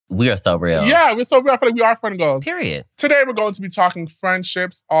We are so real. Yeah, we're so real. I feel like we are friend goals. Period. Today we're going to be talking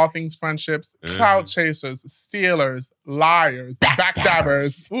friendships, all things friendships, clout chasers, stealers, liars,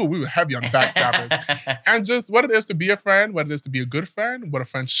 backstabbers. Ooh, we were heavy on the backstabbers. And just what it is to be a friend, what it is to be a good friend, what a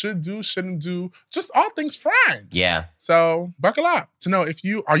friend should do, shouldn't do, just all things friends. Yeah. So buckle up to know if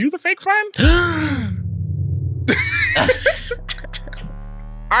are you the fake friend?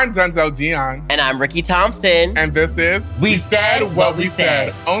 I'm Denzel Dion. And I'm Ricky Thompson. And this is We Said What We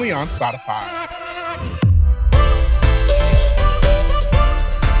Said. Only on Spotify.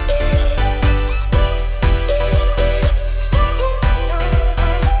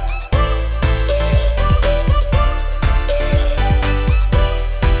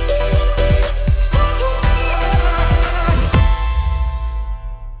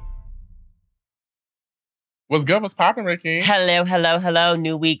 What's good? What's poppin', Ricky? Hello.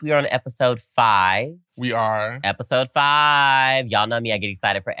 New week. We are on episode 5. We are. Episode 5. Y'all know me. I get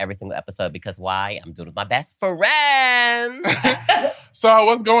excited for every single episode because why? I'm doing it with my best friend. So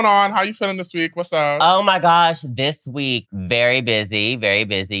what's going on? How you feeling this week? What's up? Oh my gosh. This week, very busy.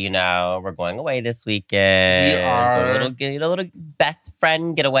 You know, we're going away this weekend. We are. A little best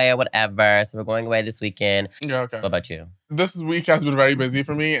friend getaway or whatever. So we're going away this weekend. Yeah, okay. What about you? This week has been very busy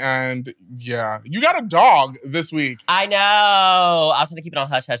for me, and yeah. You got a dog this week. I know. I was trying to keep it on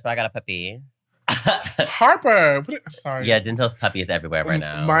hush-hush, but I got a puppy. Harper. Sorry. Yeah, Denzel's puppy is everywhere right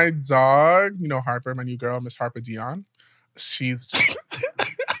now. My dog, Harper, my new girl, Miss Harper Dion. She's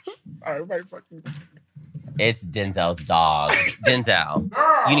sorry, my fucking. It's Denzel's dog. Denzel,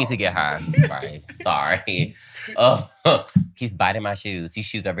 you need to get her. Right, sorry. Oh, he's biting my shoes. These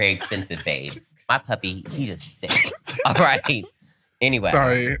shoes are very expensive, babes. My puppy, he just sits. All right. Anyway.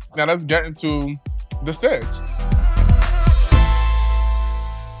 Sorry. Now let's get into the stitch.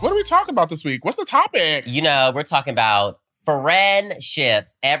 What are we talking about this week? What's the topic? You know, we're talking about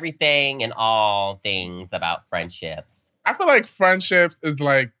friendships, everything and all things about friendships. I feel like friendships is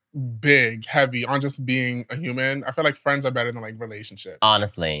like big, heavy on just being a human. I feel like friends are better than like relationships.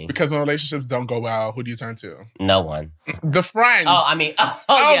 Honestly. Because when relationships don't go well, who do you turn to? No one. The friend. Oh, I mean, oh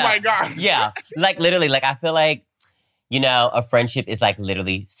yeah. My God. Yeah. Like literally, like I feel like, a friendship is like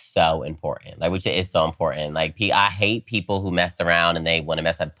literally so important. Like, which is so important. Like, I hate people who mess around and they want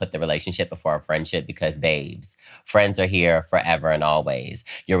to put the relationship before a friendship because, babes, friends are here forever and always.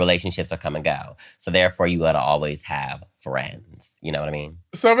 Your relationships are come and go. So therefore, you gotta always have friends. You know what I mean?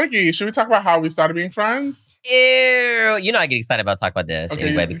 So, Ricky, should we talk about how we started being friends? Ew. I get excited about talking about this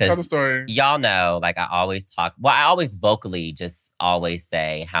anyway because tell the story. Y'all know, like, I always vocally just always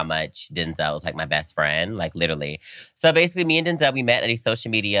say how much Denzel is like my best friend, like literally. So basically, me and Denzel, we met at a social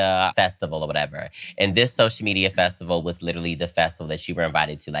media festival or whatever. And this social media festival was literally the festival that you were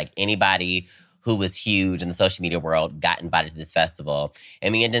invited to. Like, anybody who was huge in the social media world got invited to this festival.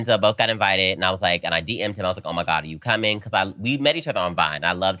 And me and Denzel both got invited. And I was like, and I DM'd him. I was like, oh my God, are you coming? Because we met each other on Vine.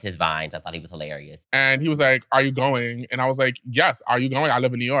 I loved his Vines. I thought he was hilarious. And he was like, are you going? And I was like, yes, are you going? I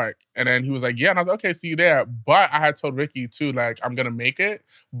live in New York. And then he was like, yeah. And I was like, okay, see you there. But I had told Ricky too, like, I'm going to make it.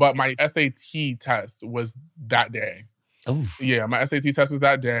 But my SAT test was that day. Oof. Yeah, my SAT test was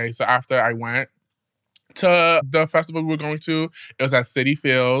that day. So after I went to the festival we were going to, it was at Citi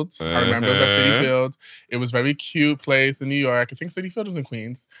Fields. I remember it was at Citi Fields. It was a very cute place in New York. I think Citi Fields was in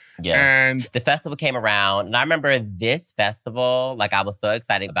Queens. Yeah. And the festival came around, and I remember this festival, like I was so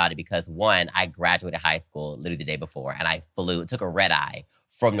excited about it because one, I graduated high school literally the day before, and I took a red eye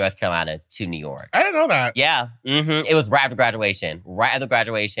from North Carolina to New York. I didn't know that. Yeah. Mm-hmm. It was right after graduation.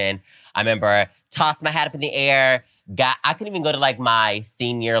 I remember tossed my hat up in the air. I couldn't even go to like my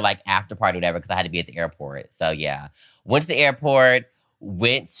senior after party or whatever because I had to be at the airport. So yeah, went to the airport,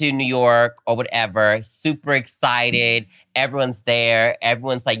 went to New York or whatever, super excited. Everyone's there.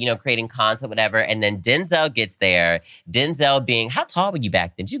 Everyone's creating content, whatever. And then Denzel gets there. Denzel being, how tall were you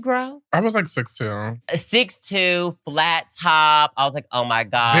back then? Did you grow? I was like 6'2". 6'2", flat top. I was like, oh my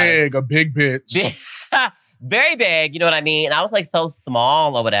God. A big bitch. Very big, you know what I mean? And I was so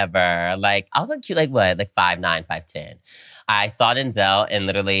small or whatever. Like, I was cute, 5'9", 5'10". I saw Denzel and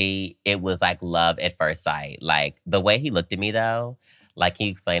literally it was love at first sight. Like, the way he looked at me though, can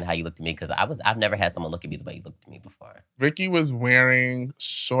you explain how you looked at me? Because I've never had someone look at me the way you looked at me before. Ricky was wearing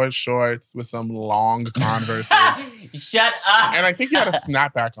short shorts with some long Converses. Shut up. And I think you had a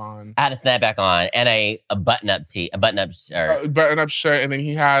snapback on. I had a snapback on and a button-up shirt. A button-up shirt, and then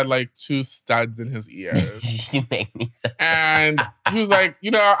he had 2 studs in his ears. You make me so And he was like,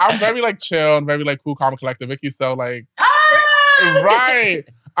 I'm very chill and very cool, calm, and collected. Vicky's so right.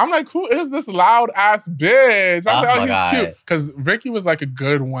 I'm like, who is this loud ass bitch? I was like, he's cute. Because Ricky was a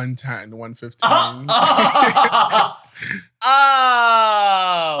good 110, 115.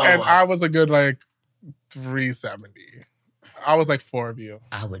 Oh! And I was a good, like, 370. I was like 4 of you.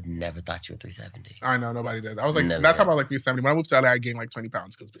 I would never thought you were 370. I know, nobody did. I was like, Never that time did. I was like 370. When I moved to LA, I gained like 20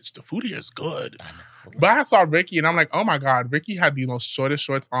 pounds because, bitch, the food here is good. I know. But I saw Ricky and I'm like, oh my God, Ricky had the most shortest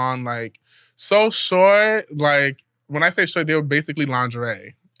shorts on, like, so short. Like, when I say short, they were basically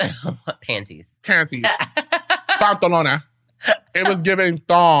lingerie. Panties. Pantalona. It was giving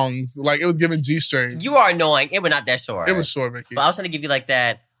thongs. Like, it was giving G-string. You are annoying. It was not that short. It was short, Ricky. But I was trying to give you like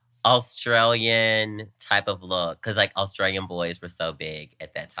that Australian type of look. Because like Australian boys were so big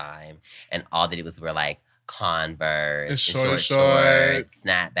at that time. And all they did was wear like Converse, And and short shorts,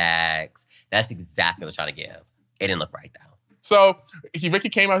 snapbacks. That's exactly what I was trying to give. It didn't look right though. So Ricky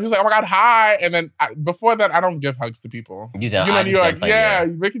came out. He was like, "Oh my God, hi!" And then before that, I don't give hugs to people. You don't. You know, I New York. just Yeah,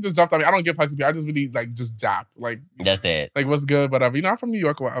 Ricky just jumped on me. I don't give hugs to people. I just really like just dap. Like That's it. like what's good, whatever. You know, I'm from New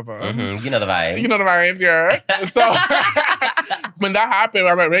York or whatever. Mhm. You know the vibe. You know the vibes, yeah. So when that happened,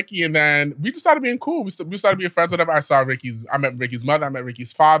 I met Ricky, and then we just started being cool. We started being friends. Whatever. I met Ricky's mother. I met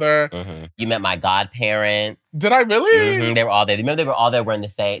Ricky's father. Mhm. You met my godparents. Did I really? Mhm. They were all there. Remember, they were all there wearing the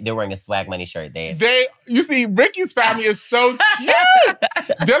same. They were wearing a Swag Money shirt. You see, Ricky's family is so cute.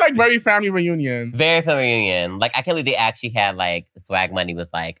 They're like very family reunion. Very family reunion. Like, I can't believe they actually had, like, Swag Money was,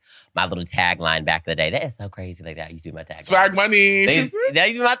 like, my little tagline back in the day. That is so crazy. Like, that used to be my tagline. Swag money. That used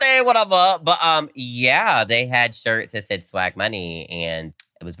to be my thing, whatever. But, yeah, they had shirts that said Swag Money, and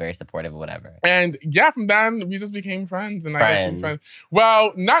it was very supportive or whatever. And yeah, from then, we just became friends. And I guess some Friends. friends.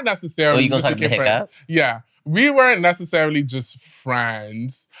 Well, not necessarily. Oh, you gonna just talk about the became friends. hiccup? Yeah. We weren't necessarily just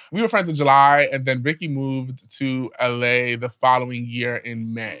friends. We were friends in July, and then Ricky moved to LA the following year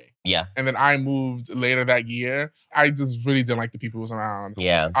in May. Yeah. And then I moved later that year. I just really didn't like the people who was around.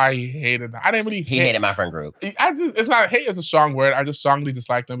 Yeah. I hated that. I didn't really He hated my friend group. it's not hate is a strong word. I just strongly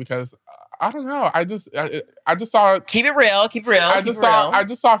disliked them because I don't know. I just saw Keep it real. Keep it real. I just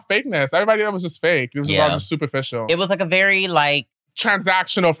saw fakeness. Everybody that was just fake. It was just all Yeah. just superficial. It was like a very, like,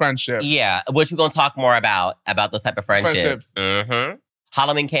 Transactional friendship. yeah, which we're going to talk more about those type of friendships. Friendships. Mm-hmm.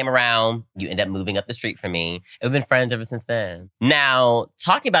 Halloween came around. You end up moving up the street from me. And we've been friends ever since then. Now,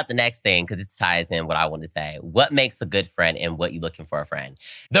 talking about the next thing, because it ties in what I want to say. What makes a good friend and what you're looking for a friend?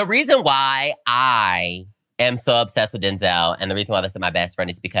 The reason why I am so obsessed with Denzel and the reason why this is my best friend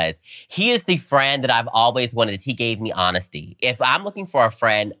is because he is the friend that I've always wanted. He gave me honesty. If I'm looking for a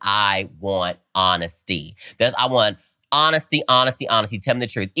friend, I want honesty. I want honesty. Tell me the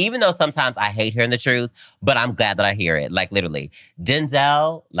truth. Even though sometimes I hate hearing the truth, but I'm glad that I hear it. Like, literally.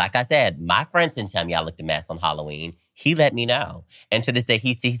 Denzel, like I said, my friends didn't tell me I looked a mess on Halloween. He let me know. And to this day,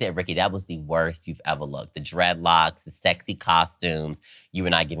 he said, Ricky, that was the worst you've ever looked. The dreadlocks, the sexy costumes. You were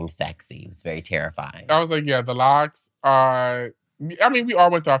not giving sexy. It was very terrifying. I was like, yeah, the locks are... I mean, we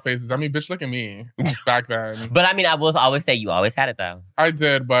all went through our phases. I mean, bitch, look at me back then. But I mean, I will always say you always had it, though. I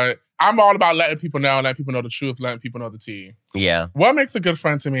did, but I'm all about letting people know the truth, letting people know the tea. Yeah. What makes a good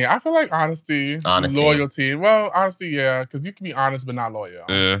friend to me? I feel like honesty. Honesty. Loyalty. Well, honesty, yeah, because you can be honest but not loyal.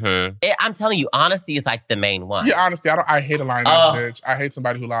 Mm-hmm. I'm telling you, honesty is like the main one. Yeah, honesty. I hate a lying ass bitch. I hate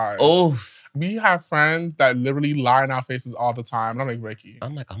somebody who lies. Oh. We have friends that literally lie in our faces all the time. And I'm like, Ricky.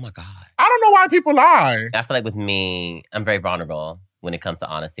 I'm like, oh my God. I don't know why people lie. I feel like with me, I'm very vulnerable when it comes to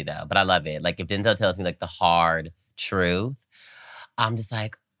honesty, though. But I love it. Like, if Denzel tells me, like, the hard truth, I'm just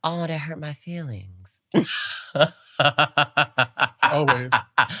like, oh, that hurt my feelings. Always.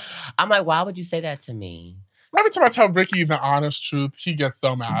 I'm like, why would you say that to me? Every time I tell Ricky the honest truth, he gets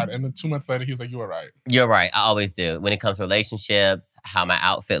so mad. And then 2 months later, he's like, you were right. You're right. I always do. When it comes to relationships, how my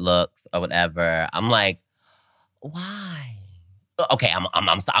outfit looks or whatever, I'm like, why? Okay,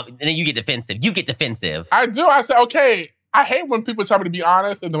 I'm sorry. And then you get defensive. I do. I say, okay, I hate when people tell me to be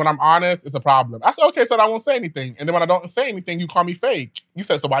honest, and then when I'm honest, it's a problem. I said, okay, so I won't say anything. And then when I don't say anything, you call me fake. You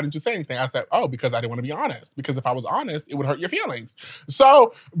said, so why didn't you say anything? I said, oh, because I didn't want to be honest. Because if I was honest, it would hurt your feelings.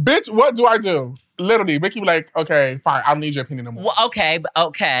 So, bitch, what do I do? Literally, Ricky be like, okay, fine, I don't need your opinion no more. Well, okay.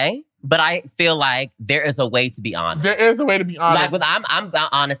 But I feel like there is a way to be honest. There is a way to be honest. Like, when I'm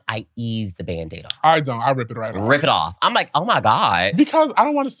honest, I ease the Band-Aid off. I don't. I rip it right off. Rip it off. I'm like, oh my God. Because I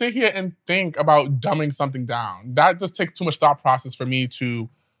don't want to sit here and think about dumbing something down. That just takes too much thought process for me to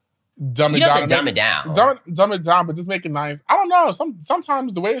dumb it You don't down. have to dumb it down. Dumb it down, but just make it nice. I don't know.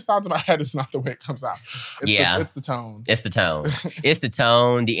 Sometimes the way it sounds in my head is not the way it comes out. It's the tone. It's the tone. It's the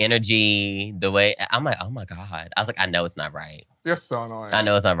tone, the energy, the way. I'm like, oh my God. I was like, I know it's not right. You're so annoying. I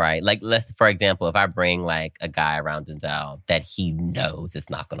know it's not right. Like, for example, if I bring like a guy around Denzel that he knows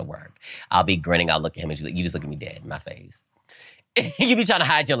it's not going to work, I'll be grinning. I'll look at him and you just look at me dead in my face. You be trying to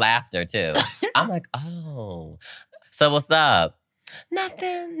hide your laughter too. I'm like, oh, so what's up?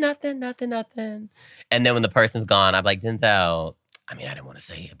 nothing. And then when the person's gone, I'm like, Denzel, I mean, I didn't want to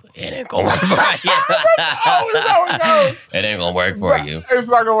say it, but it ain't gonna work for you. Oh, is how it goes. It ain't gonna work for you. It's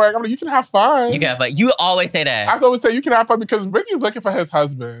not gonna work. I'm like, you can have fun. You can have fun. You always say that. I always say you can have fun because Ricky's looking for his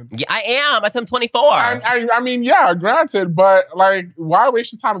husband. Yeah, I am. I told him 24. I mean, yeah, granted, but like, why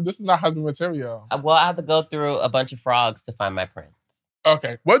waste your time if this is not husband material? Well, I have to go through a bunch of frogs to find my prince.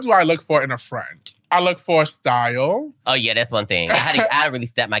 Okay, what do I look for in a friend? I look for style. Oh, yeah, that's one thing. I had to really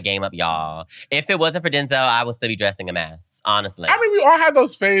step my game up, y'all. If it wasn't for Denzel, I would still be dressing a mess, honestly. I mean, we all had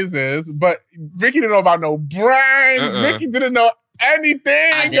those phases, but Ricky didn't know about no brands. Ricky didn't know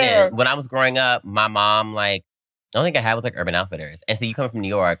anything. I didn't. When I was growing up, my mom, like, the only thing I had was, like, Urban Outfitters. And so you coming from New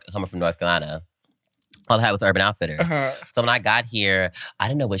York, coming from North Carolina, all I had was Urban Outfitters. So when I got here, I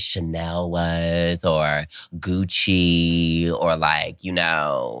didn't know what Chanel was or Gucci or like, you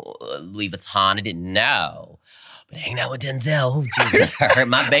know, Louis Vuitton. I didn't know. But hanging out with Denzel, hurt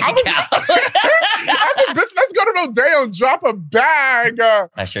my bank account. I said, bitch, let's go to Rodeo and drop a bag.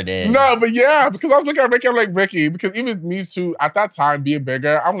 I sure did. No, but yeah, because I was looking at Ricky, I'm like, Ricky, because even me too, at that time, being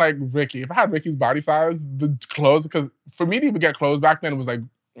bigger, I'm like, Ricky, if I had Ricky's body size, the clothes, because for me to even get clothes back then, it was like,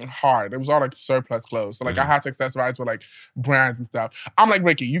 hard. It was all like surplus clothes. So like I had to accessorize with like brands and stuff. I'm like,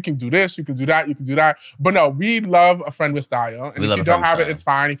 Ricky, you can do this, you can do that, you can do that. But no, we love a friend with style. And if you don't have it, it's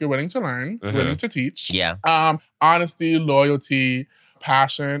fine if you're willing to learn, willing to teach. Yeah. Honesty, loyalty,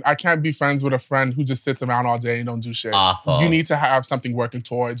 passion. I can't be friends with a friend who just sits around all day and don't do shit. Awful. You need to have something working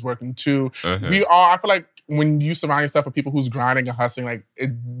towards, working to. I feel like when you surround yourself with people who's grinding and hustling, like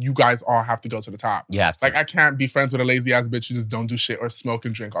you guys all have to go to the top. You have to. Like I can't be friends with a lazy ass bitch who just don't do shit or smoke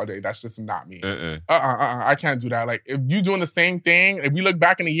and drink all day. That's just not me. I can't do that. Like if you doing the same thing, if we look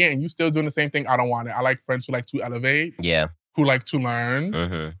back in a year and you still doing the same thing, I don't want it. I like friends who like to elevate. Yeah. Who like to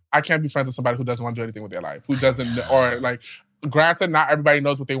learn. I can't be friends with somebody who doesn't want to do anything with their life. Who doesn't, or like, granted, not everybody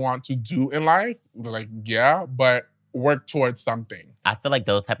knows what they want to do in life. Like, yeah, but work towards something. I feel like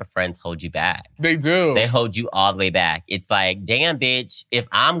those type of friends hold you back. They do. They hold you all the way back. It's like, damn, bitch, if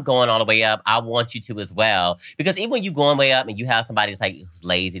I'm going all the way up, I want you to as well. Because even when you going way up and you have somebody that's like who's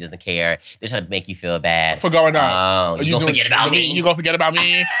lazy, doesn't care, they're trying to make you feel bad. For going up. Oh, you gonna forget about me? You gonna forget about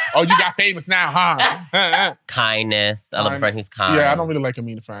me? Oh, you got famous now, huh? Kindness. I love a friend who's kind. Yeah, I don't really like a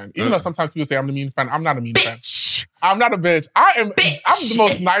mean friend. Even though sometimes people say I'm the mean friend, I'm not a mean friend. I'm not a bitch. I'm the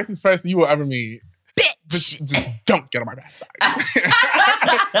most nicest person you will ever meet. Just don't get on my bad side.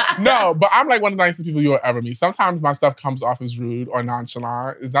 No, but I'm like one of the nicest people you'll ever meet. Sometimes my stuff comes off as rude or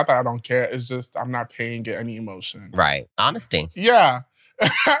nonchalant. It's not that I don't care. It's just I'm not paying it any emotion. Right. Honesty. Yeah.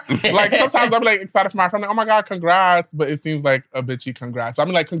 Like sometimes I'm like excited for my friend. Like, oh my God, congrats. But it seems like a bitchy congrats.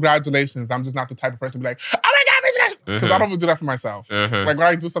 I'm like, congratulations. I'm just not the type of person to be like, oh my God, bitch. Because I don't even do that for myself. Like when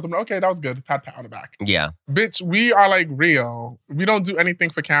I do something, okay, that was good. Pat on the back. Yeah. Bitch, we are like real. We don't do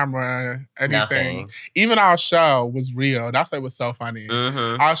anything for camera, anything. Nothing. Even our show was real. That's why it was so funny.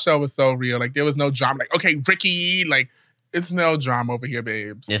 Our show was so real. Like there was no drama. Like, okay, Ricky, like, it's no drama over here,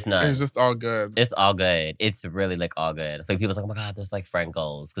 babes. It's not. It's just all good. It's all good. It's really like all good. Like people's like, oh my God, there's like friend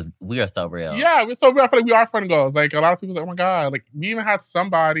goals. Because we are so real. Yeah, we're so real. I feel like we are friend goals. Like a lot of people's like, oh my God. Like we even had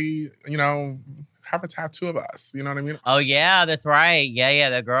somebody, you know, have a tattoo of us. You know what I mean? Oh yeah, that's right. Yeah,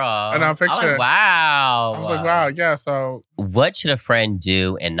 that girl. And I'm picturing. Like, wow. I was like, wow, yeah, so. What should a friend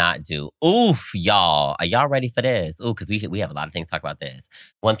do and not do? Oof, y'all. Are y'all ready for this? Ooh, because we have a lot of things to talk about this.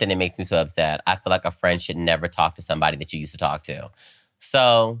 One thing that makes me so upset, I feel like a friend should never talk to somebody that you used to talk to.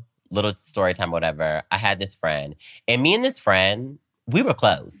 So, little story time, whatever. I had this friend, and me and this friend, we were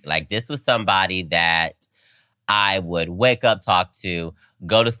close. Like, this was somebody that I would wake up, talk to,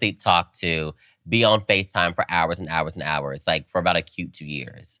 go to sleep, talk to, be on FaceTime for hours and hours and hours, like for about a cute 2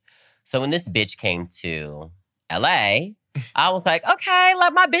 years. So when this bitch came to LA, I was like, okay,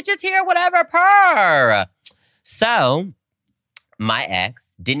 like my bitch is here, whatever, purr. So my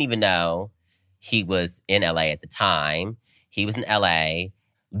ex didn't even know he was in LA at the time. He was in LA.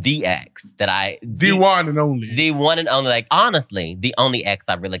 The ex that The one and only. The one and only, like honestly, the only ex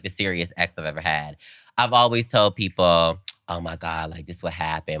I've really, like the serious ex I've ever had. I've always told people, oh my God, like this what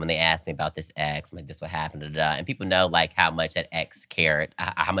happened. When they ask me about this ex, I'm like, this what happened, And people know like how much that ex cared,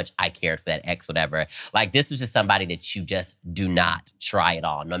 how much I cared for that ex, whatever. Like this was just somebody that you just do not try at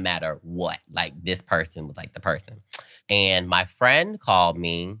all, no matter what. Like this person was like the person. And my friend called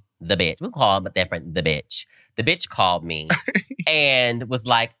me the bitch. We'll call that friend the bitch. The bitch called me and was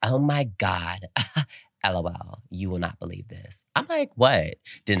like, oh my God, LOL, you will not believe this. I'm like, what?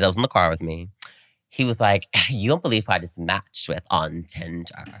 Denzel's in the car with me. He was like, you don't believe who I just matched with on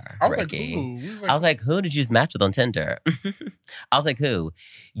Tinder, I was Ricky. like, who? I was like, who did you just match with on Tinder? I was like, who?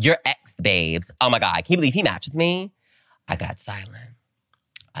 Your ex, babes. Oh my God, can you believe he matched with me? I got silent.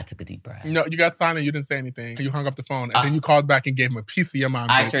 I took a deep breath. No, you got silent. You didn't say anything. You hung up the phone. And then you called back and gave him a piece of your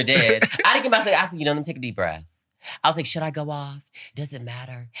mind. I sure did. I didn't get myself. I said, let me take a deep breath. I was like, should I go off? Does it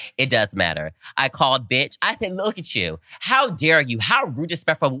matter? It does matter. I called bitch. I said, look at you. How dare you? How rude,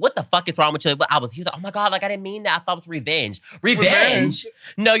 disrespectful. What the fuck is wrong with you? He was like, oh my God, like I didn't mean that. I thought it was revenge. Revenge?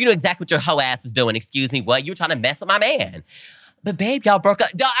 No, you know exactly what your hoe ass was doing. Excuse me, what? You were trying to mess with my man. But babe, y'all broke up.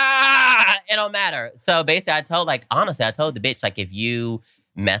 It don't matter. So basically, I told the bitch, like, if you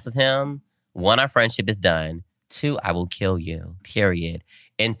mess with him, 1, our friendship is done. 2, I will kill you, period.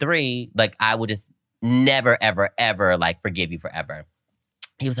 And 3, like, I will just never, ever, ever, like, forgive you forever.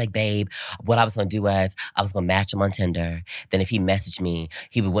 He was like, babe, what I was going to do was I was going to match him on Tinder. Then if he messaged me,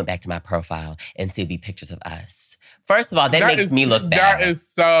 he would went back to my profile and see it'd be pictures of us. First of all, that makes me look bad.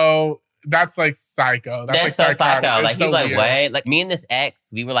 That's like psycho. That's like so psycho. Like, he was like, weird. what? Like, me and this ex,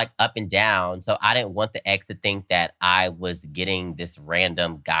 we were like up and down. So I didn't want the ex to think that I was getting this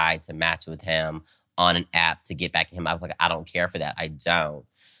random guy to match with him on an app to get back at him. I was like, I don't care for that. I don't.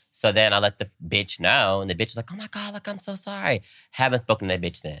 So then I let the bitch know. And the bitch was like, oh my God, like, I'm so sorry. Haven't spoken to that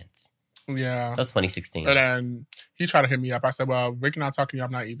bitch since. Yeah. That was 2016. And then he tried to hit me up. I said, well, Rick and I talking to you.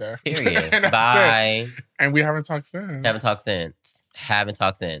 I'm not either. Period. Bye. And we haven't talked since. Haven't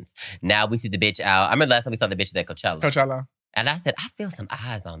talked since. Now we see the bitch out. I remember last time we saw the bitches at Coachella. And I said, I feel some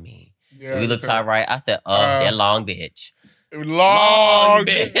eyes on me. Yeah, we looked to our right. I said, that long bitch. Long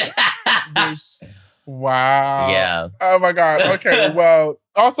bitch. Wow. Yeah. Oh my God. Okay, well,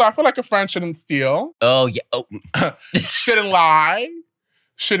 also, I feel like a friend shouldn't steal. Oh, yeah. Oh. Shouldn't lie.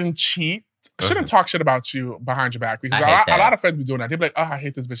 Shouldn't cheat. Shouldn't talk shit about you behind your back. Because a lot of friends be doing that. They be like, oh, I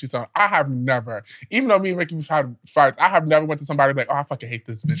hate this bitch. She's so... I have never, even though me and Ricky, we've had fights, I have never went to somebody and be like, oh, I fucking hate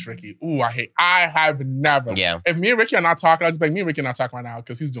this bitch, Ricky. Ooh, I have never. Yeah. If me and Ricky are not talking, I'll just be like, me and Ricky are not talking right now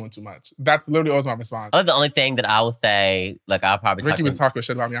because he's doing too much. That's literally always my response. Oh, the only thing that I will say, like, I'll probably Ricky was talking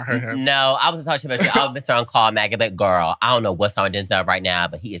shit about me. I heard him. No, I wasn't talking shit about you. I was messing around call Maggie, like, girl, I don't know what's on Denzel right now,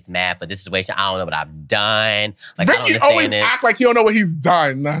 but he is mad for this situation. I don't know what I've done. Like, Ricky I don't understand always it. act like he don't know what he's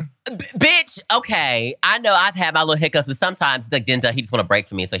done. Bitch, okay. I know I've had my little hiccups, but sometimes like Denzel, he just want to break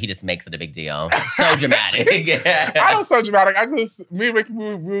for me, so he just makes it a big deal. So dramatic. I don't so dramatic. Me and Ricky,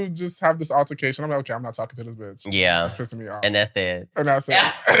 we'll just have this altercation. I'm like, okay, I'm not talking to this bitch. Yeah. It's pissing me off. And that's it.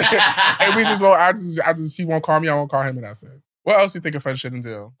 And we just won't, he won't call me, I won't call him, and that's it. What else do you think a friend shouldn't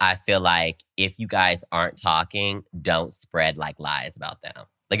do? I feel like if you guys aren't talking, don't spread like lies about them.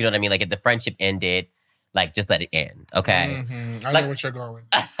 Like, you know what I mean? Like, if the friendship ended, like, just let it end, okay? Mm-hmm. I know what you're going.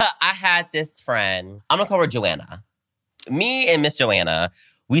 I had this friend, I'm gonna call her Joanna. Me and Miss Joanna,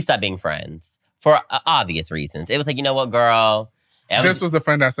 we stopped being friends for obvious reasons. It was like, you know what, girl? This was the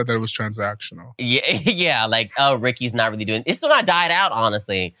friend that said that it was transactional. Yeah, like, oh, Ricky's not really doing... It's when I died out,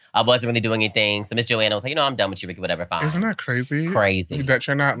 honestly. I wasn't really doing anything. So Miss Joanna was like, you know, I'm done with you, Ricky, whatever, fine. Isn't that crazy? Crazy. That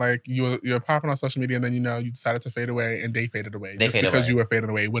you're not like, you're popping on social media and then, you decided to fade away and they faded away. Because you were fading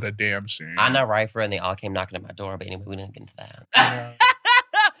away. What a damn shame. I know, right, friend? They all came knocking at my door, but anyway, we didn't get into that. Yeah.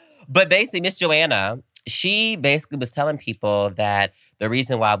 But basically, Miss Joanna, she basically was telling people that the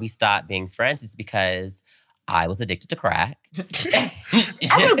reason why we stopped being friends is because I was addicted to crack. I'm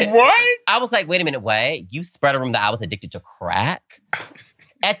like, what? I was like, wait a minute, what? You spread a rumor that I was addicted to crack?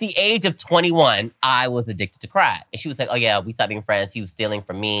 At the age of 21, I was addicted to crack. And she was like, oh yeah, we stopped being friends. He was stealing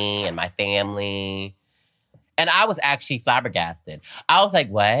from me and my family. And I was actually flabbergasted. I was like,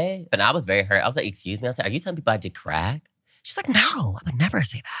 what? And I was very hurt. I was like, excuse me? I was like, are you telling people I did crack? She's like, no, I would never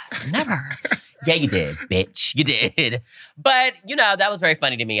say that. Never. Yeah, you did, bitch. You did. But, that was very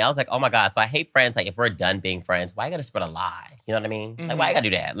funny to me. I was like, oh my God. So I hate friends. Like, if we're done being friends, why you gotta spread a lie? You know what I mean? Mm-hmm. Like, why you gotta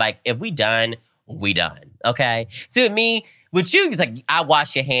do that? Like, if we done, we done. Okay? So with you, it's like, I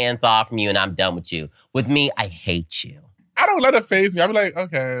wash your hands off from you and I'm done with you. With me, I hate you. I don't let it faze me. I'll be like,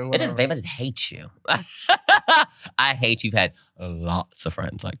 okay, whatever. It doesn't faze me. I just hate you. I hate you've had lots of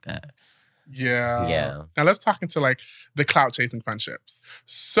friends like that. Yeah. Now let's talk into like the clout chasing friendships.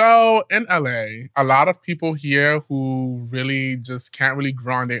 So in LA, a lot of people here who really just can't really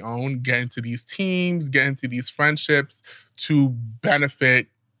grow on their own get into these teams, get into these friendships to benefit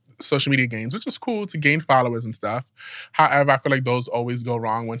social media gains, which is cool to gain followers and stuff. However, I feel like those always go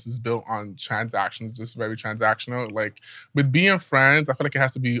wrong once it's built on transactions, just very transactional. Like with being friends, I feel like it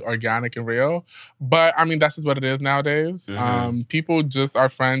has to be organic and real. But I mean, that's just what it is nowadays. Mm-hmm. People just are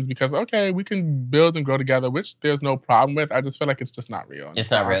friends because, okay, we can build and grow together, which there's no problem with. I just feel like it's just not real.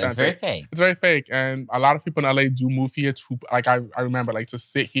 It's not real. It's very fake. It's very fake. And a lot of people in LA do move here to, like, I remember, like, to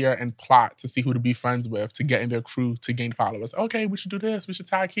sit here and plot to see who to be friends with, to get in their crew, to gain followers. Okay, we should do this. We should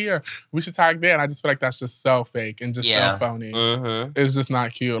tag here. here. We should tag there. And I just feel like that's just so fake and just so phony. Mm-hmm. It's just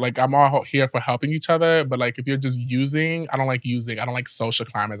not cute. Like, I'm all here for helping each other, but like, if you're just using, I don't like using. I don't like social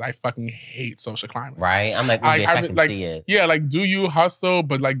climbers. I fucking hate social climbers. Right? I'm like, bitch, I can see it. Yeah, like, do you hustle?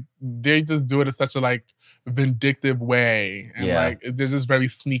 But like, they just do it in such a like vindictive way. And like, they're just very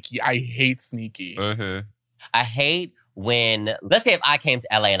sneaky. I hate sneaky. Mm-hmm. I hate when, let's say if I came to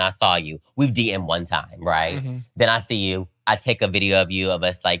LA and I saw you, we've DM one time, right? Mm-hmm. Then I see you, I take a video of you, of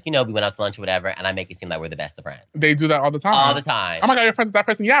us like, we went out to lunch or whatever, and I make it seem like we're the best of friends. They do that all the time. All the time. Oh my God, you're friends with that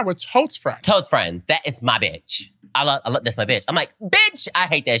person? Yeah, we're totes friends. Totes friends. That is my bitch. I love that's my bitch. I'm like, bitch, I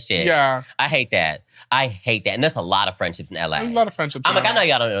hate that shit. Yeah. I hate that. And there's a lot of friendships in LA. There's a lot of friendships. I'm like, I know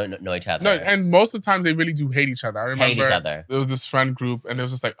y'all don't know each other. No, and most of the time they really do hate each other. I remember hate each other. There was this friend group and it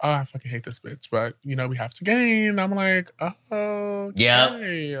was just like, oh, I fucking hate this bitch. But, we have to gain. I'm like, oh, yeah.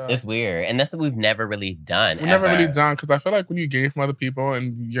 It's weird. And that's what we've never really done. We've never really done, because I feel like when you gain from other people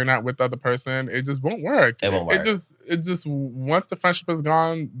and you're not with the other person, it just won't work. It won't work. It just once the friendship is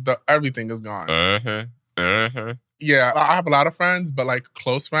gone, everything is gone. Mm-hmm. Mm-hmm. Yeah, I have a lot of friends, but like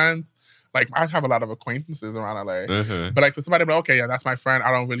close friends. Like, I have a lot of acquaintances around LA. Mm-hmm. But like, for somebody to be like, okay, yeah, that's my friend,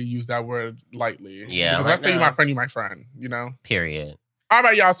 I don't really use that word lightly. Yeah. Because like, I say you're my friend, Period. All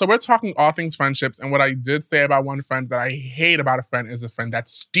right, y'all. So we're talking all things friendships. And what I did say about one friend that I hate about a friend is a friend that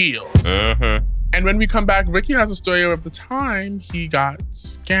steals. Mm-hmm. And when we come back, Ricky has a story of the time he got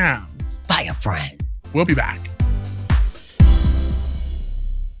scammed. By a friend. We'll be back.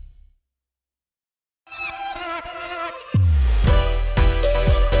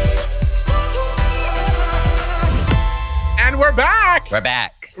 And we're back. We're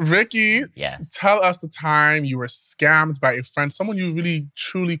back. Ricky, yes. Tell us the time you were scammed by a friend, someone you really,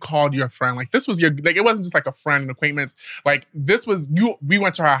 truly called your friend. Like, this was it wasn't just like a friend, an acquaintance. Like, this was you. We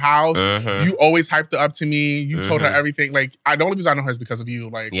went to her house. Mm-hmm. You always hyped her up to me. You told her everything. Like, the only reason I know her is because of you.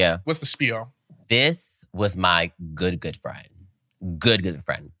 Like, what's the spiel? This was my good friend. Good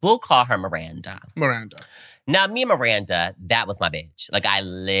friend. We'll call her Miranda. Now, me and Miranda, that was my bitch. Like, I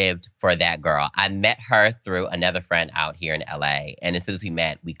lived for that girl. I met her through another friend out here in LA. And as soon as we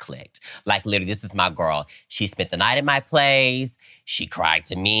met, we clicked. Like, literally, this is my girl. She spent the night at my place. She cried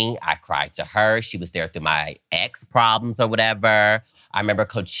to me. I cried to her. She was there through my ex problems or whatever. I remember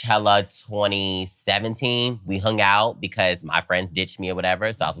Coachella 2017. We hung out because my friends ditched me or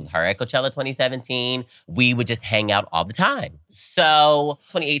whatever. So I was with her at Coachella 2017. We would just hang out all the time. So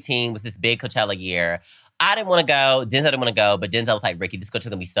 2018 was this big Coachella year. I didn't want to go. Denzel didn't want to go. But Denzel was like, Ricky, this Coachella's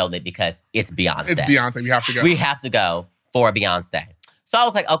going to be so lit because it's Beyonce. It's Beyonce. We have to go. We have to go for Beyonce. So I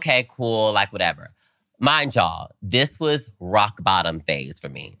was like, okay, cool, like whatever. Mind y'all, this was rock bottom phase for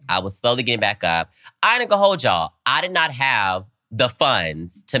me. I was slowly getting back up. I didn't go hold y'all. I did not have the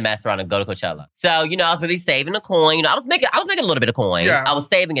funds to mess around and go to Coachella. So, I was really saving a coin. I was making a little bit of coin. Yeah. I was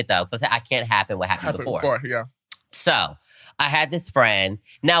saving it though, because I said, I can't happen what happened before. Yeah. So I had this friend.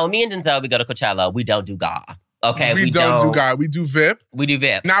 Now, when me and Denzel, we go to Coachella, we don't do GA. Okay, we don't do GA. We do VIP. We do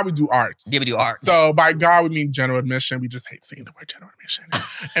VIP. Now we do art. Yeah, we do art. So by GA, we mean general admission. We just hate saying the word general admission.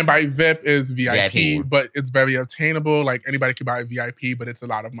 And by VIP is VIP, but it's very obtainable. Like, anybody can buy a VIP, but it's a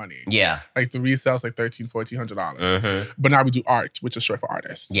lot of money. Yeah. Like, the resale's like $1,300, $1,400. Mm-hmm. But now we do art, which is short for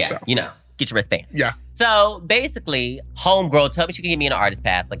artist. Yeah, so. Get your wristband. Yeah. So basically, homegirl told me she could give me an artist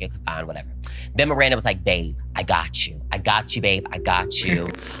pass, like, fine, whatever. Then Miranda was like, babe, I got you. I got you, babe. I got you.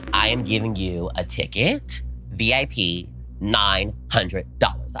 I am giving you a ticket, VIP, $900.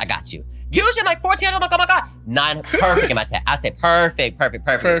 I got you. Usually I'm like $1,400. I'm like, oh my God. Perfect in my tag. I said, perfect.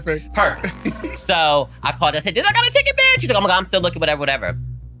 So I called her. I said, I got a ticket, bitch. She's like, oh my God, I'm still looking, whatever.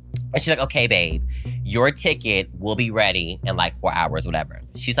 And she's like, okay, babe, your ticket will be ready in like 4 hours, whatever.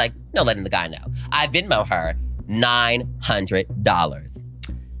 She's like, no, letting the guy know. I Venmo her $900.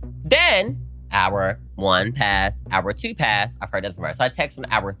 Then hour 1 passed, hour 2 passed. I've heard nothing from her. So I text her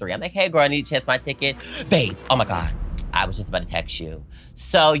on hour 3. I'm like, hey, girl, I need to chance my ticket. Babe, oh my God, I was just about to text you.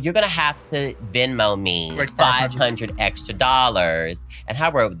 So you're going to have to Venmo me like $500 extra dollars. And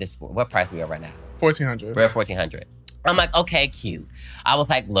what price are we at right now? $1,400. We're at $1,400. I'm like, okay, cute. I was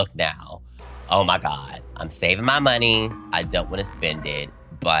like, look now. Oh my God, I'm saving my money. I don't want to spend it,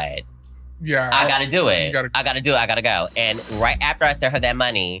 but yeah, I gotta do it. I gotta do it. I gotta go. And right after I sent her that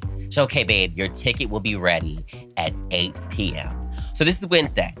money, she's okay, babe, your ticket will be ready at 8 p.m. So this is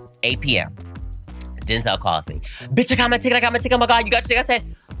Wednesday, 8 p.m. Denzel calls me. Bitch, I got my ticket. Oh my God, you got your ticket?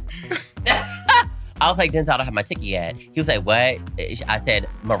 I said, I was like, Denzel, I don't have my ticket yet. He was like, what? I said,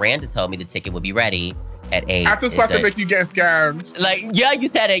 Miranda told me the ticket would be ready at 8. At the specific, you get scammed. Like, yeah, you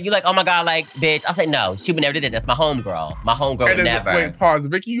said it. You like, oh my God, like, bitch. I said, no, she would never do that. That's my homegirl. My homegirl would never. Wait, pause.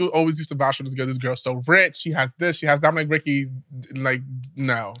 Ricky, you always used to vouch for this girl. This girl's so rich. She has this. She has that. I'm like, Ricky, like,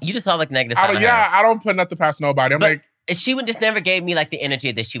 no. You just saw like negative side of her. I don't put nothing past nobody. She would just never gave me like the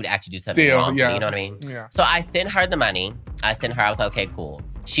energy that she would actually do something wrong to me, you know what I mean? Yeah. So I sent her the money. I was like, okay, cool.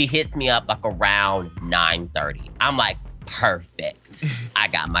 She hits me up like around 9:30. I'm like, perfect. I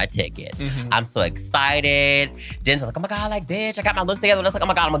got my ticket. I'm so excited. Denzel's like, oh my God, like, bitch, I got my looks together. And I was like, oh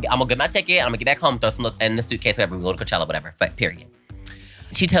my God, I'm gonna get my ticket. I'm gonna get back home, throw some looks in the suitcase, whatever. We go to Coachella, whatever. But period.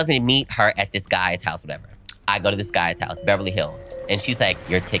 She tells me to meet her at this guy's house, whatever. I go to this guy's house, Beverly Hills. And she's like,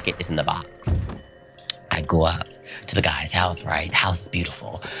 your ticket is in the box. I go up to the guy's house, right? The house is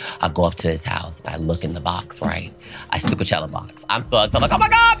beautiful. I go up to his house. I look in the box, right? I see the Coachella box. I'm so excited. I'm like, oh my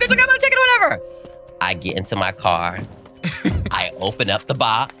God, bitch, I got my ticket or whatever. I get into my car. I open up the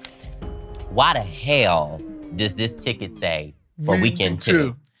box. Why the hell does this ticket say for weekend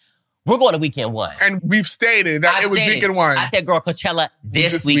 2? We're going to weekend 1. And we've stated that it was weekend 1. I said, girl, Coachella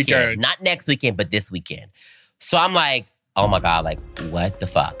this weekend. Not next weekend, but this weekend. So I'm like, oh my God, like, what the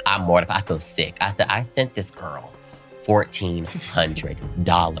fuck? I'm mortified. I feel sick. I said, I sent this girl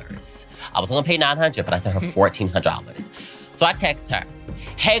 $1,400. I was gonna pay $900, but I sent her $1,400. So I text her,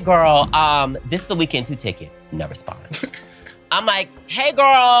 hey girl, this is the weekend 2 ticket. No response. I'm like, hey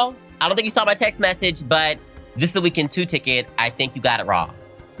girl, I don't think you saw my text message, but this is the weekend 2 ticket. I think you got it wrong.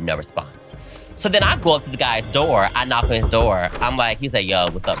 No response. So then I go up to the guy's door. I knock on his door. I'm like, he's like, yo,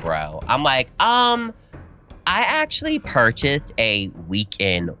 what's up, bro? I'm like, I actually purchased a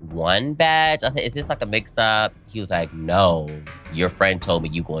weekend 1 badge. I said, is this like a mix-up? He was like, no, your friend told me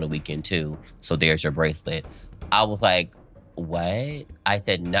you going to weekend 2, so there's your bracelet. I was like, what? I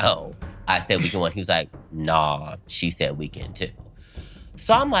said, no. I said weekend 1. He was like, nah, she said weekend 2.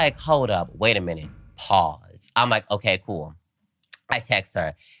 So I'm like, hold up, wait a minute, pause. I'm like, okay, cool. I text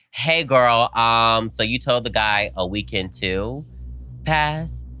her, hey girl, so you told the guy a weekend 2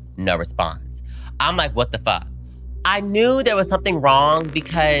 pass? No response. I'm like, what the fuck? I knew there was something wrong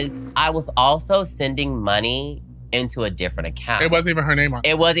because I was also sending money into a different account. It wasn't even her name on it.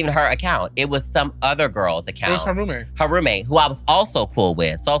 It wasn't even her account. It was some other girl's account. It was her roommate. Her roommate, who I was also cool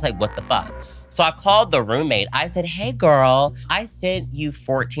with. So I was like, what the fuck? So I called the roommate. I said, hey girl, I sent you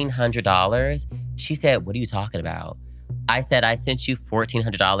 $1,400. She said, what are you talking about? I said, I sent you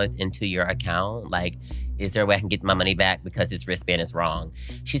 $1,400 into your account. Like, is there a way I can get my money back because this wristband is wrong?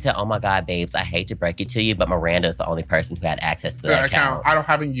 She said, oh my God, babes, I hate to break it to you, but Miranda is the only person who had access to the account. I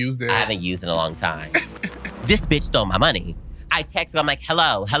haven't used it. I haven't used it in a long time. This bitch stole my money. I text her, I'm like,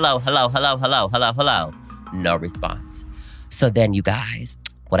 hello. No response. So then you guys,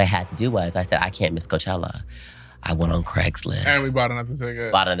 what I had to do was, I said, I can't miss Coachella. I went on Craigslist. And we bought another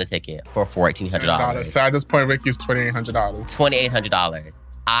ticket. Bought another ticket for $1,400. So at this point, Ricky's $2,800. $2,800.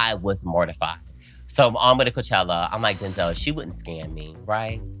 I was mortified. So I'm on with the Coachella. I'm like, Denzel, she wouldn't scam me,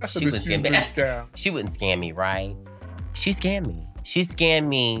 right? She wouldn't scam me. She wouldn't scam me, right? She scammed me. She scammed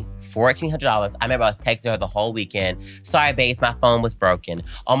me $1,400. I remember I was texting her the whole weekend. Sorry, babes, my phone was broken.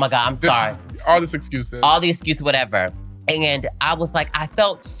 Oh my God, I'm sorry. All the excuses, whatever. And I was like, I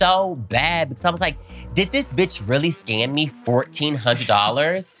felt so bad because I was like, did this bitch really scam me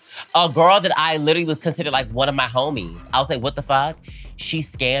 $1,400? A girl that I literally would consider like one of my homies. I was like, what the fuck? She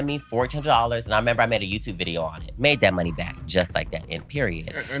scammed me $1,400. And I remember I made a YouTube video on it. Made that money back just like that, in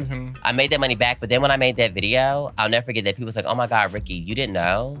period. I made that money back. But then when I made that video, I'll never forget that people was like, oh my God, Ricky, you didn't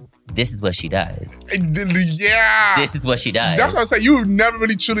know? This is what she does. Yeah. This is what she does. That's what I say. You never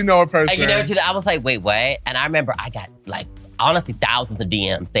really truly know a person. And you never truly, I was like, wait, what? And I remember I got like, honestly, thousands of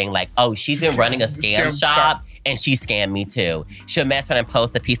DMs saying like, oh, she's been running a scam shop and she scammed me too. She'll mess around and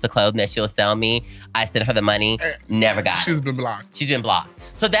post a piece of clothing that she'll sell me. I sent her the money, never got it. She's been blocked. She's been blocked.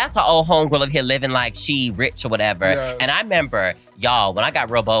 So that's her old homegirl over here living like she rich or whatever. Yeah. And I remember, y'all, when I got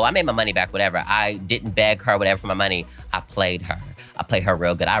real bold, I made my money back, whatever. I didn't beg her, whatever, for my money. I played her. I played her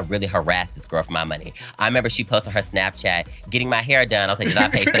real good. I really harassed this girl for my money. I remember she posted her Snapchat, getting my hair done. I was like, did I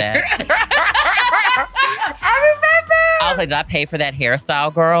pay for that? I remember. I was like, did I pay for that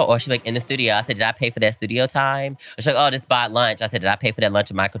hairstyle, girl? Or she's like, in the studio. I said, did I pay for that studio time? She's like, oh, just bought lunch. I said, did I pay for that lunch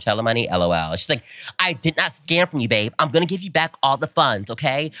with my Coachella money? LOL. She's like, I did not scam from you, babe. I'm going to give you back all the funds,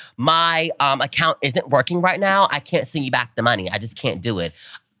 okay? My account isn't working right now. I can't send you back the money. I just can't do it.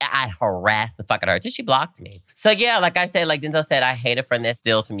 I harassed the fuck out of her till she blocked me. So yeah, like I said, like Denzel said, I hate a friend that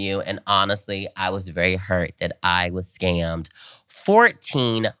steals from you. And honestly, I was very hurt that I was scammed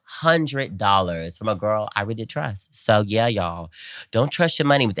 $1,400 from a girl I really did trust. So yeah, y'all, don't trust your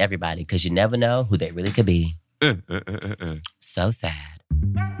money with everybody because you never know who they really could be. So sad.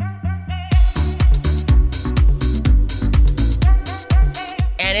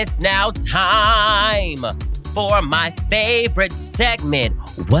 And it's now time for my favorite segment,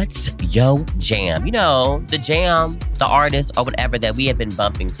 What's Yo Jam? You know, the jam, the artist, or whatever that we have been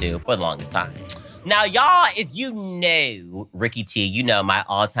bumping to for the longest time. Now, y'all, if you know Ricky T, you know my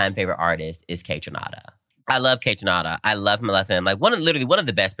all-time favorite artist is Kaytranada. I love Kaytranada. I love him. I love him. Like literally one of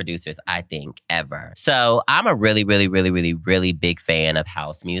the best producers, I think, ever. So I'm a really, really, really, really, really big fan of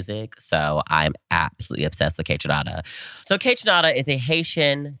house music. So I'm absolutely obsessed with Kaytranada. So Kaytranada is a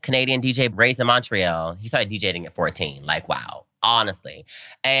Haitian-Canadian DJ raised in Montreal. He started DJing at 14. Like, wow. Honestly.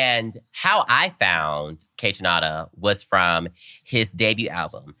 And how I found Kaytranada was from his debut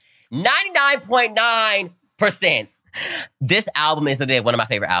album. 99.9%. This album is one of my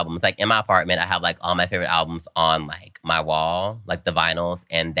favorite albums. Like in my apartment, I have like all my favorite albums on like my wall, like the vinyls.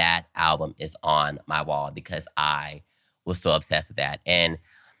 And that album is on my wall because I was so obsessed with that. And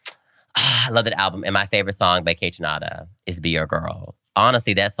I love that album. And my favorite song by Kaytranada is Be Your Girl.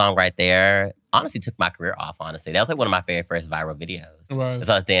 Honestly, that song right there honestly took my career off, honestly. That was like one of my very first viral videos. Right.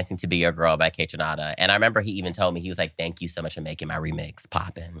 So I was dancing to Be Your Girl by Kaytranada. And I remember he even told me, he was like, thank you so much for making my remix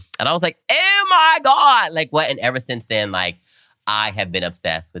poppin'. And I was like, oh my God. Like what? And ever since then, like I have been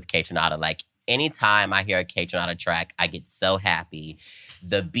obsessed with Kaytranada. Like anytime I hear a Kaytranada track, I get so happy.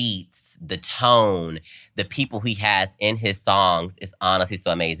 The beats, the tone, the people he has in his songs is honestly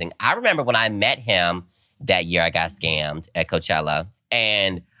so amazing. I remember when I met him that year, I got scammed at Coachella.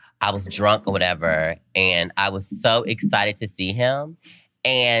 And I was drunk or whatever. And I was so excited to see him.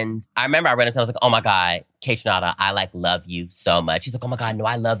 And I remember I ran into him, I was like, oh my God, Kaytranada, I like love you so much. He's like, oh my God, no,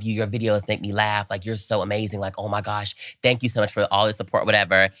 I love you. Your videos make me laugh. Like, you're so amazing. Like, oh my gosh, thank you so much for all the support,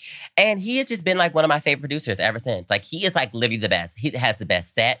 whatever. And he has just been like one of my favorite producers ever since. Like, he is like literally the best. He has the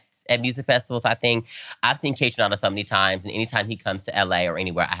best sets at music festivals, I think. I've seen Kaytranada so many times, and anytime he comes to LA or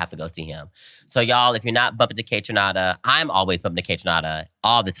anywhere, I have to go see him. So y'all, if you're not bumping to Kaytranada, I'm always bumping to Kaytranada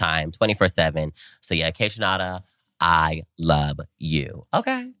all the time, 24/7. So yeah, Kaytranada, I love you.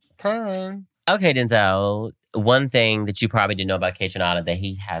 Okay. Purr. Okay, Denzel. One thing that you probably didn't know about Kaytranada, that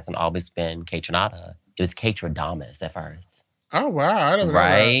he hasn't always been Kaytranada. It was Kaytradamus at first. Oh, wow. I don't know.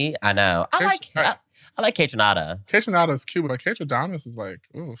 Right? I know. I like Kaytranada. Kaytranada is cute, but like Kaytradamus is like,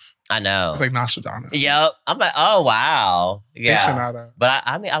 oof. I know. It's like Nostradamus. Yep. I'm like, oh, wow. Yeah. Kaytranada. But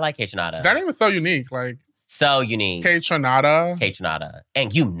I mean, I like Kaytranada. That name is so unique. Like, so unique. Kaytranada. Kaytranada.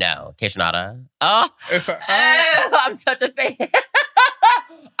 And you know Kaytranada. Oh, I'm such a fan.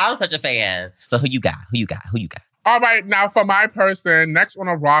 I'm such a fan. So who you got? All right, now for my person, next on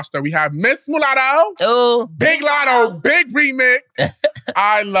our roster, we have Miss Mulatto. Oh. Big Lotto, big remix.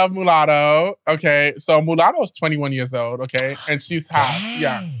 I love Mulatto. Okay, so Mulatto is 21 years old, okay? And she's half.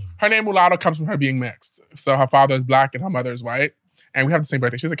 Yeah. Her name Mulatto comes from her being mixed. So her father is black and her mother is white. And we have the same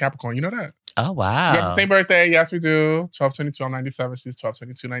birthday. She's a Capricorn. You know that? Oh, wow. We have the same birthday. Yes, we do. 12/22, I'm 97. She's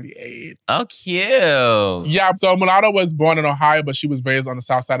 12/22, 98. Oh, cute. Yeah, so Mulatto was born in Ohio, but she was raised on the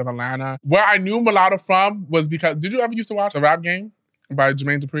south side of Atlanta. Where I knew Mulatto from was because, did you ever used to watch The Rap Game by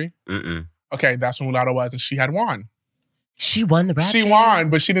Jermaine Dupri? Mm-mm. Okay, that's when Mulatto was, and she had won. She won the rap game? She won,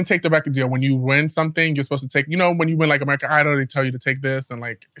 but she didn't take the record deal. When you win something, you're supposed to take, you know, when you win like American Idol, they tell you to take this, and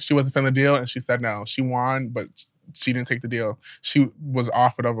like, she wasn't feeling the deal, and she said no. She won, but she didn't take the deal. She was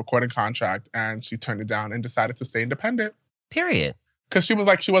offered a recording contract and she turned it down and decided to stay independent. Period. Because she was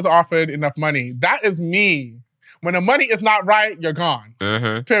like, she wasn't offered enough money. That is me. When the money is not right, you're gone.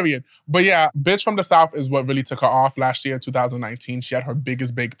 Mm-hmm. Period. But yeah, Bitch from the South is what really took her off last year, 2019. She had her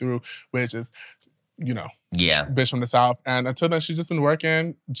biggest breakthrough, which is, you know, yeah, Bitch from the South. And until then, she's just been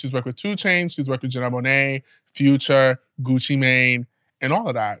working. She's worked with 2 Chainz. She's worked with Janelle Monáe, Future, Gucci Mane, and all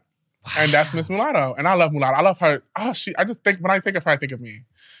of that. Wow. And that's Miss Mulatto. And I love Mulatto. I love her. Oh, I just think, when I think of her, I think of me.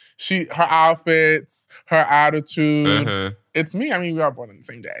 Her outfits, her attitude. Mm-hmm. It's me. I mean, we are born on the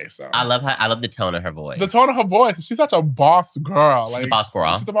same day, so. I love her. I love the tone of her voice. The tone of her voice. She's such a boss girl. She's a boss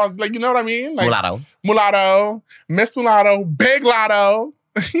girl. She's a boss, like, you know what I mean? Like, Mulatto. Miss Mulatto, Big Lotto.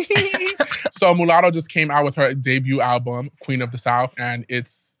 So Mulatto just came out with her debut album, Queen of the South, and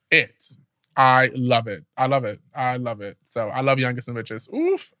it's it. I love it. I love it. I love it. So I love Youngest and Richest.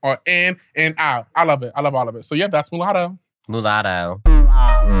 Oof. Or in and out. I love it. I love all of it. So yeah, that's Mulatto. Mulatto. All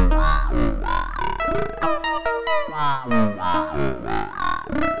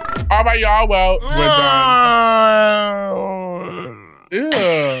right, y'all. Well, we're done. Ew.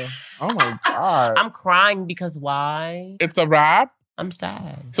 Oh my God. I'm crying because why? It's a wrap? I'm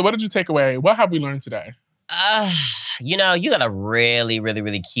sad. So what did you take away? What have we learned today? You know, you gotta really, really,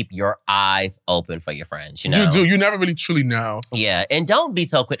 really keep your eyes open for your friends, you know? You do. You never really truly know. Yeah, and don't be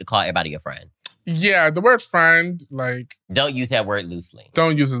so quick to call everybody your friend. Yeah, the word friend, like... Don't use that word loosely.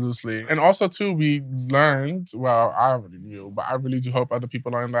 Don't use it loosely. And also, too, we learned, well, I already knew, but I really do hope other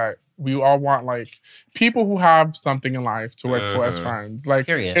people learn that we all want, like, people who have something in life to work for as friends. Like,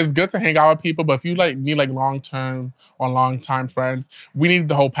 Period. It's good to hang out with people, but if you, like, need, like, long-term or long-time friends, we need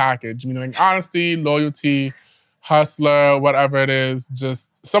the whole package. Meaning, like, honesty, loyalty, hustler, whatever it is, just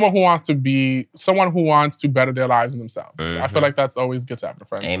someone who wants to better their lives and themselves. I feel like that's always good to have a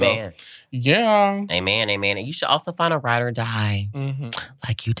friend. Amen. So, yeah. Amen, amen. And you should also find a ride or die.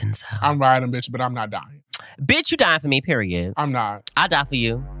 Like you, Denzel. I'm riding, bitch, but I'm not dying. Bitch, you dying for me, period. I'm not. I die for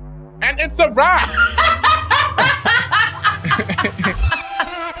you. And it's a wrap.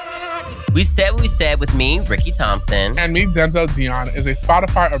 We Said What We Said with me, Ricky Thompson. And me, Denzel Dion, is a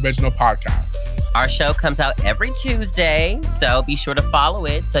Spotify original podcast. Our show comes out every Tuesday, so be sure to follow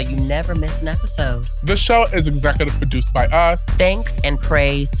it so you never miss an episode. The show is executive produced by us. Thanks and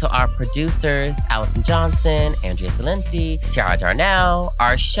praise to our producers, Allison Johnson, Andrea Salensi, Tiara Darnell,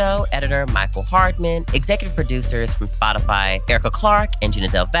 our show editor, Michael Hardman, executive producers from Spotify, Erica Clark and Gina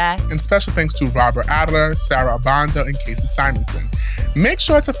Delvac. And special thanks to Robert Adler, Sarah Abando, and Casey Simonson. Make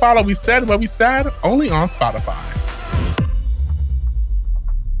sure to follow We Said What We Said only on Spotify.